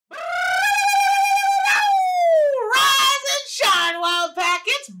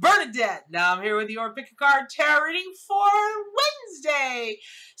Dead. Now I'm here with your pick a card tarot reading for Wednesday,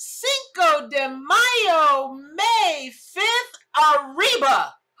 Cinco de Mayo, May 5th,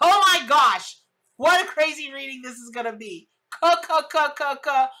 Arriba. Oh my gosh, what a crazy reading this is going to be.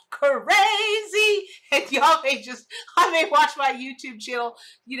 Crazy. And y'all may I may watch my YouTube channel,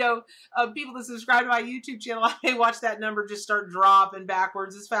 people that subscribe to my YouTube channel, I may watch that number just start dropping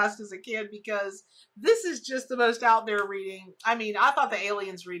backwards as fast as it can, because this is just the most out there reading. I mean, I thought the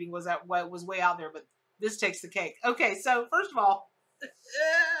aliens reading was way out there, but this takes the cake. Okay, so first of all,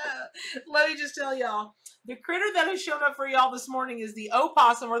 let me just tell y'all, the critter that has shown up for y'all this morning is the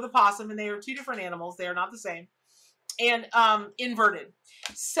opossum or the possum, and they are two different animals. They are not the same. And inverted.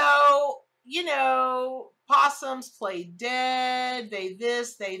 So, possums play dead, they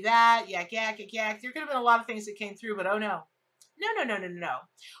this, they that, yak, yak, yak, yak. There could have been a lot of things that came through, but oh no. No.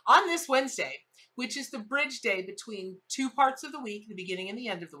 On this Wednesday, which is the bridge day between two parts of the week, the beginning and the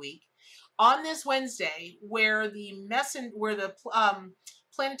end of the week, on this Wednesday, where the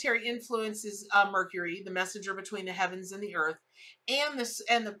planetary influence is Mercury, the messenger between the heavens and the earth, and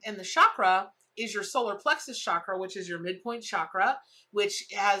the chakra is your solar plexus chakra, which is your midpoint chakra, which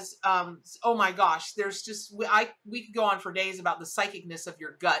has, oh my gosh, we could go on for days about the psychicness of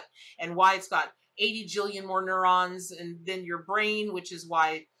your gut and why it's got 80 jillion more neurons than your brain, which is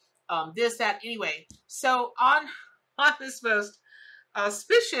why anyway. So on this most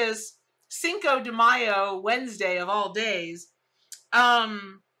auspicious Cinco de Mayo, Wednesday of all days,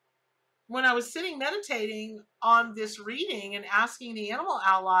 when I was sitting meditating on this reading and asking the animal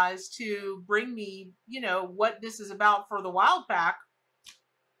allies to bring me, what this is about for the wild pack,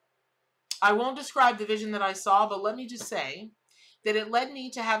 I won't describe the vision that I saw, but let me just say that it led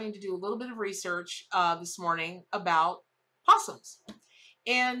me to having to do a little bit of research this morning about possums.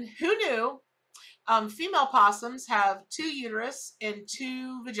 And who knew? Female possums have 2 uterus and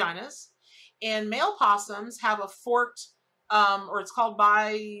 2 vaginas, and male possums have a forked, or it's called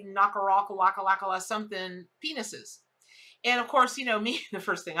bi-nakaraka-laka-laka-la something, penises. And of course, me, the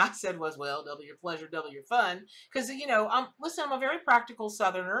first thing I said was, well, double your pleasure, double your fun. Because, listen, I'm a very practical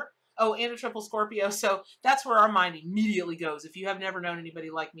Southerner. Oh, and a triple Scorpio. So that's where our mind immediately goes. If you have never known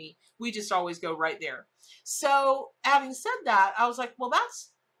anybody like me, we just always go right there. So having said that, I was like, well,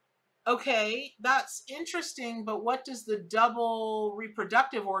 that's okay. That's interesting. But what does the double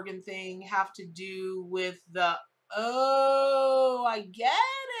reproductive organ thing have to do with the, oh, I get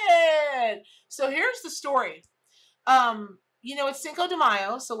it. So here's the story. It's Cinco de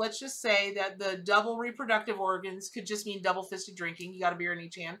Mayo, so let's just say that the double reproductive organs could just mean double-fisted drinking. You got a beer in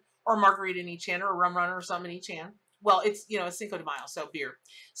each hand, or a margarita in each hand, or a rum runner or something in each hand. Well, it's, it's Cinco de Mayo, so beer.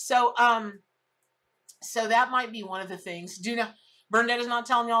 So, so that might be one of the things. Bernadette is not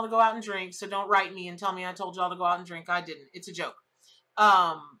telling y'all to go out and drink, so don't write me and tell me I told y'all to go out and drink. I didn't. It's a joke.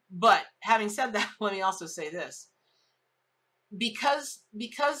 But having said that, let me also say this. Because the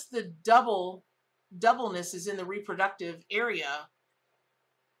doubleness is in the reproductive area,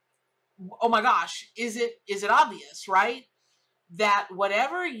 oh my gosh, is it obvious, right? That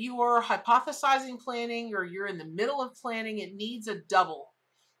whatever you are hypothesizing planning, or you're in the middle of planning, it needs a double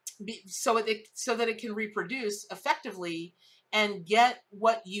so that it can reproduce effectively and get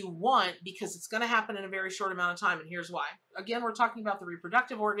what you want, because it's going to happen in a very short amount of time. And here's why. Again, we're talking about the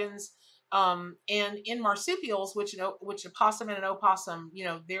reproductive organs. And in marsupials, which a possum and an opossum,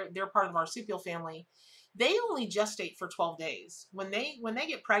 they're part of the marsupial family. They only gestate for 12 days. When they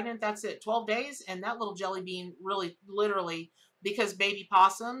get pregnant, that's it, 12 days. And that little jelly bean really, literally, because baby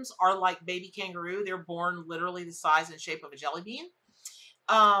possums are like baby kangaroo, they're born literally the size and shape of a jelly bean.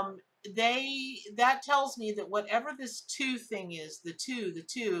 That tells me that whatever this 2 thing is, the two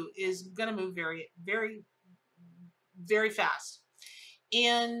is going to move very, very, very fast.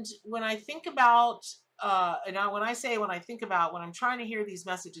 And when I think about, when I'm trying to hear these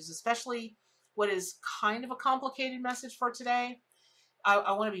messages, especially what is kind of a complicated message for today,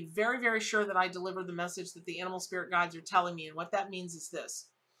 I want to be very, very sure that I deliver the message that the animal spirit guides are telling me. And what that means is this.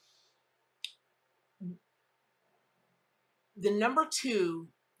 The number 2,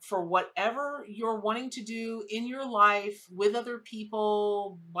 for whatever you're wanting to do in your life, with other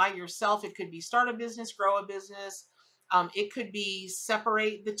people, by yourself, it could be start a business, grow a business. It could be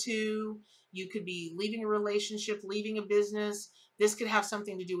separate the 2. You could be leaving a relationship, leaving a business. This could have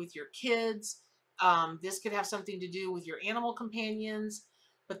something to do with your kids. This could have something to do with your animal companions.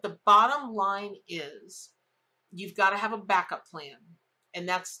 But the bottom line is you've got to have a backup plan. And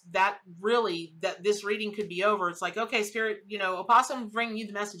this reading could be over. It's like, okay, Spirit, Opossum bringing you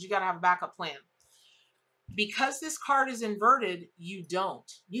the message. You got to have a backup plan. Because this card is inverted, you don't.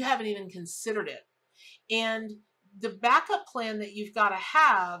 You haven't even considered it. And the backup plan that you've got to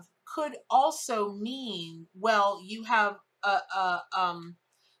have could also mean, well, you have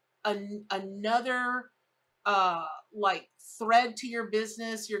another like thread to your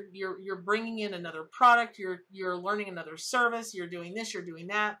business. You're bringing in another product. You're learning another service. You're doing this. You're doing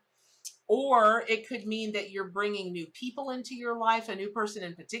that. Or it could mean that you're bringing new people into your life, a new person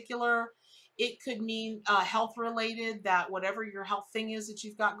in particular. It could mean health related, that whatever your health thing is that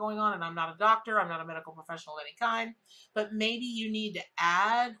you've got going on, and I'm not a doctor, I'm not a medical professional of any kind, but maybe you need to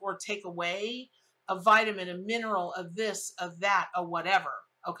add or take away a vitamin, a mineral, of this, of that, of whatever.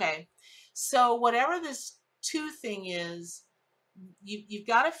 Okay. So whatever this two thing is, you've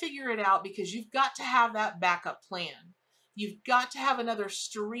got to figure it out, because you've got to have that backup plan. You've got to have another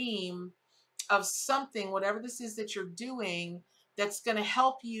stream of something, whatever this is that you're doing, that's going to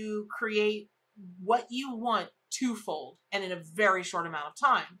help you create what you want twofold and in a very short amount of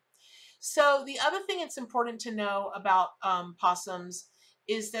time. So the other thing it's important to know about possums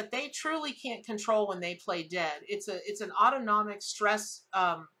is that they truly can't control when they play dead. It's an autonomic stress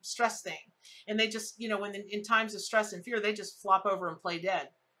thing, and they just, you know, when in times of stress and fear, they just flop over and play dead.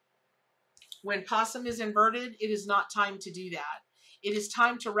 When possum is inverted, it is not time to do that. It is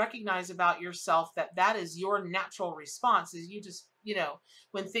time to recognize about yourself that that is your natural response. Is you just, you know,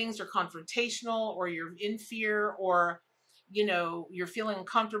 when things are confrontational, or you're in fear, or, you know, you're feeling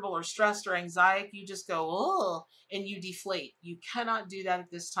uncomfortable or stressed or anxiety, you just go, oh, and you deflate. You cannot do that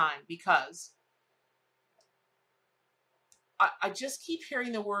at this time, because I just keep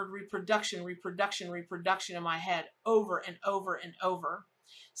hearing the word reproduction, reproduction, reproduction in my head over and over and over.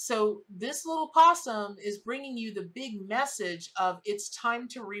 So this little possum is bringing you the big message of it's time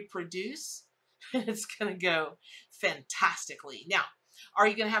to reproduce, and it's going to go fantastically. Now, are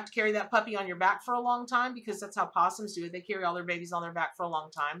you going to have to carry that puppy on your back for a long time? Because that's how possums do it. They carry all their babies on their back for a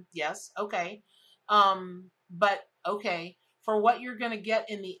long time. Yes. Okay. But okay, for what you're going to get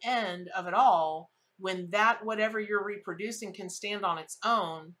in the end of it all, when that whatever you're reproducing can stand on its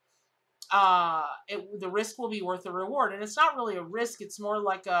own, the risk will be worth the reward. And it's not really a risk. It's more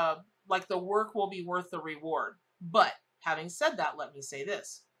like the work will be worth the reward. But having said that, let me say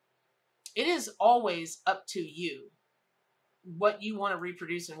this. It is always up to you what you want to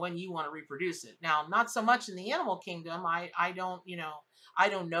reproduce and when you want to reproduce it. Now, not so much in the animal kingdom. I don't, you know, I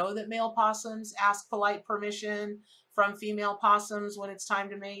don't know that male possums ask polite permission from female possums when it's time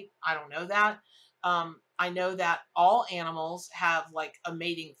to mate. I don't know that. I know that all animals have like a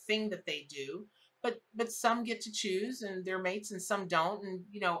mating thing that they do, but some get to choose and their mates and some don't, and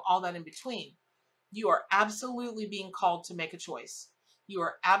you know, all that in between. You are absolutely being called to make a choice. You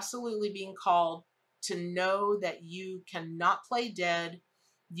are absolutely being called to know that you cannot play dead.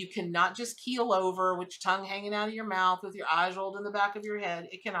 You cannot just keel over with your tongue hanging out of your mouth with your eyes rolled in the back of your head.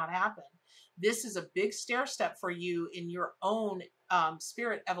 It cannot happen. This is a big stair step for you in your own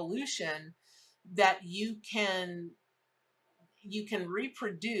spirit evolution, that you can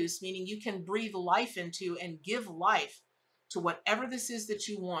reproduce, meaning you can breathe life into and give life to whatever this is that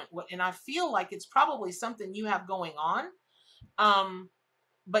you want. And I feel like it's probably something you have going on.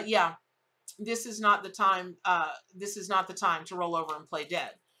 But yeah, this is not the time. This is not the time to roll over and play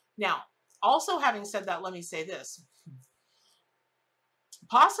dead. Now, also having said that, let me say this.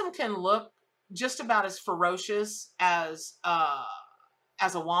 Possum can look just about as ferocious as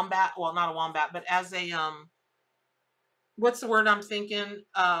a wombat. Well, not a wombat, but as a, what's the word I'm thinking?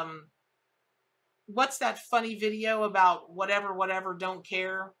 What's that funny video about whatever, don't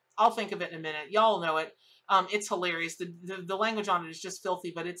care? I'll think of it in a minute. Y'all know it. It's hilarious. The language on it is just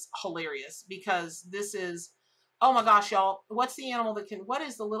filthy, but it's hilarious, because this is, oh my gosh, y'all, what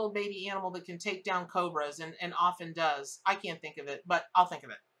is the little baby animal that can take down cobras and often does? I can't think of it, but I'll think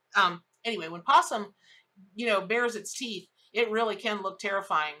of it. Anyway, when possum, you know, bares its teeth, it really can look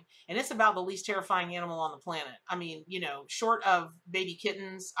terrifying. And it's about the least terrifying animal on the planet. I mean, you know, short of baby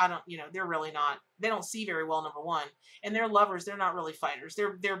kittens, they're really not, they don't see very well, number one. And they're lovers, they're not really fighters.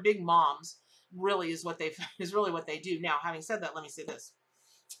 They're big moms, really is really what they do. Now, having said that, let me say this.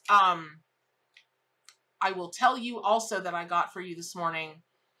 I will tell you also that I got for you this morning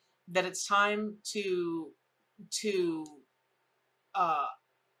that it's time to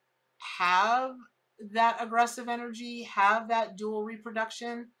have that aggressive energy, have that dual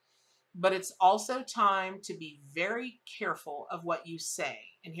reproduction, but it's also time to be very careful of what you say.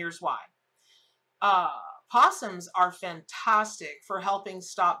 And here's why. Possums are fantastic for helping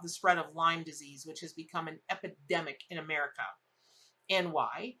stop the spread of Lyme disease, which has become an epidemic in America. And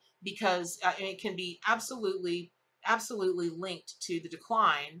why? Because it can be absolutely linked to the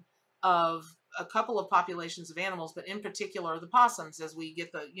decline of a couple of populations of animals, but in particular the possums, as we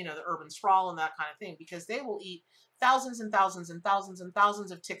get the, you know, the urban sprawl and that kind of thing, because they will eat thousands and thousands and thousands and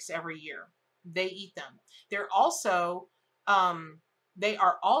thousands of ticks every year. They eat them. They're also, they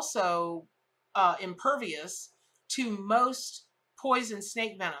are also impervious to most poison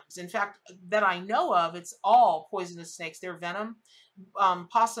snake venoms. In fact, that I know of, it's all poisonous snakes. Their venom,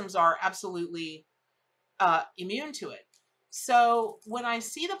 possums are absolutely immune to it. So when I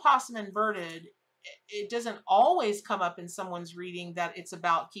see the possum inverted, it doesn't always come up in someone's reading that it's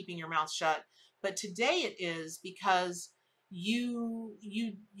about keeping your mouth shut, but today it is, because you're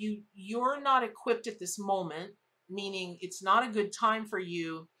not equipped at this moment, meaning it's not a good time for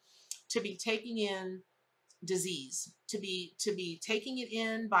you to be taking in disease, to be taking it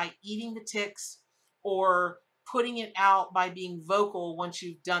in by eating the ticks or putting it out by being vocal once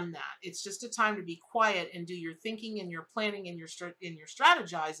you've done that. It's just a time to be quiet and do your thinking and your planning and your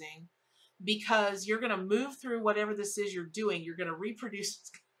strategizing, because you're going to move through whatever this is you're doing. You're going to reproduce.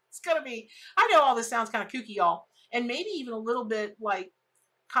 It's going to be, I know all this sounds kind of kooky, y'all, and maybe even a little bit like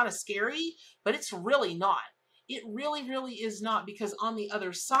kind of scary, but it's really not. It really, really is not, because on the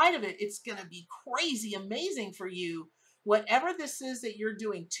other side of it, it's going to be crazy amazing for you. Whatever this is that you're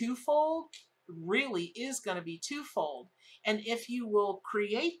doing twofold really is going to be twofold. And if you will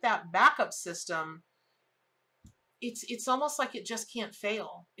create that backup system, it's almost like it just can't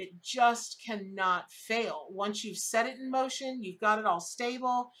fail. It just cannot fail. Once you've set it in motion, you've got it all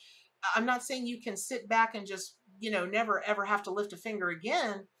stable. I'm not saying you can sit back and just, you know, never ever have to lift a finger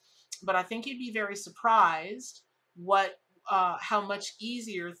again, but I think you'd be very surprised how much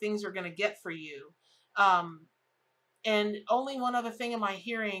easier things are going to get for you. And only one other thing am I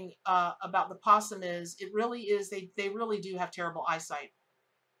hearing about the possum is, it really is, they really do have terrible eyesight.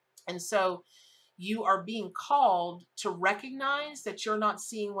 And so you are being called to recognize that you're not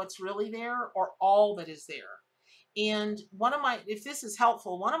seeing what's really there or all that is there. And if this is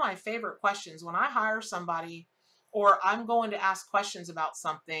helpful, one of my favorite questions when I hire somebody or I'm going to ask questions about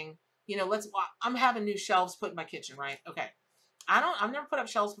something, you know, I'm having new shelves put in my kitchen, right? Okay. I've never put up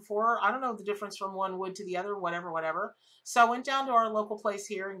shelves before. I don't know the difference from one wood to the other, whatever. So I went down to our local place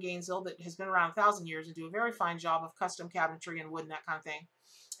here in Gainesville that has been around 1,000 years and do a very fine job of custom cabinetry and wood and that kind of thing.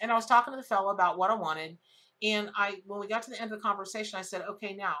 And I was talking to the fellow about what I wanted. And when we got to the end of the conversation, I said,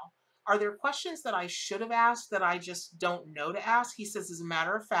 okay, now, are there questions that I should have asked that I just don't know to ask? He says, as a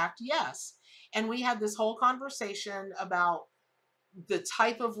matter of fact, yes. And we had this whole conversation about the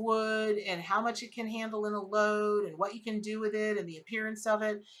type of wood and how much it can handle in a load and what you can do with it and the appearance of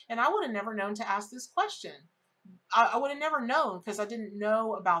it. And I would have never known to ask this question. I would have never known because I didn't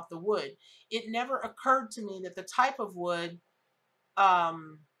know about the wood. It never occurred to me that the type of wood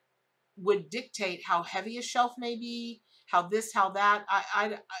would dictate how heavy a shelf may be, how this, how that.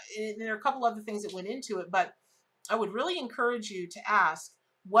 And there are a couple other things that went into it, but I would really encourage you to ask,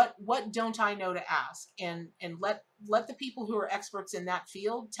 what don't I know to ask? And let the people who are experts in that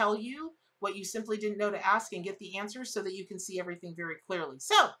field tell you what you simply didn't know to ask and get the answers so that you can see everything very clearly.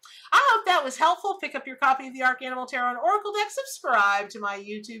 So I hope that was helpful. Pick up your copy of the Arcanimal Tarot and Oracle deck, subscribe to my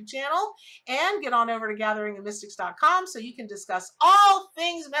YouTube channel, and get on over to gatheringthemystics.com so you can discuss all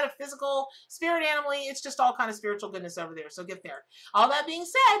things metaphysical, spirit animally. It's just all kind of spiritual goodness over there. So get there. All that being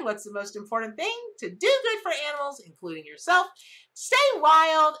said, what's the most important thing? To do good for animals, including yourself. Stay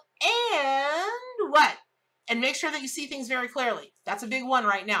wild and what? And make sure that you see things very clearly. That's a big one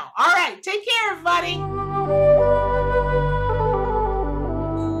right now. All right, take care, everybody.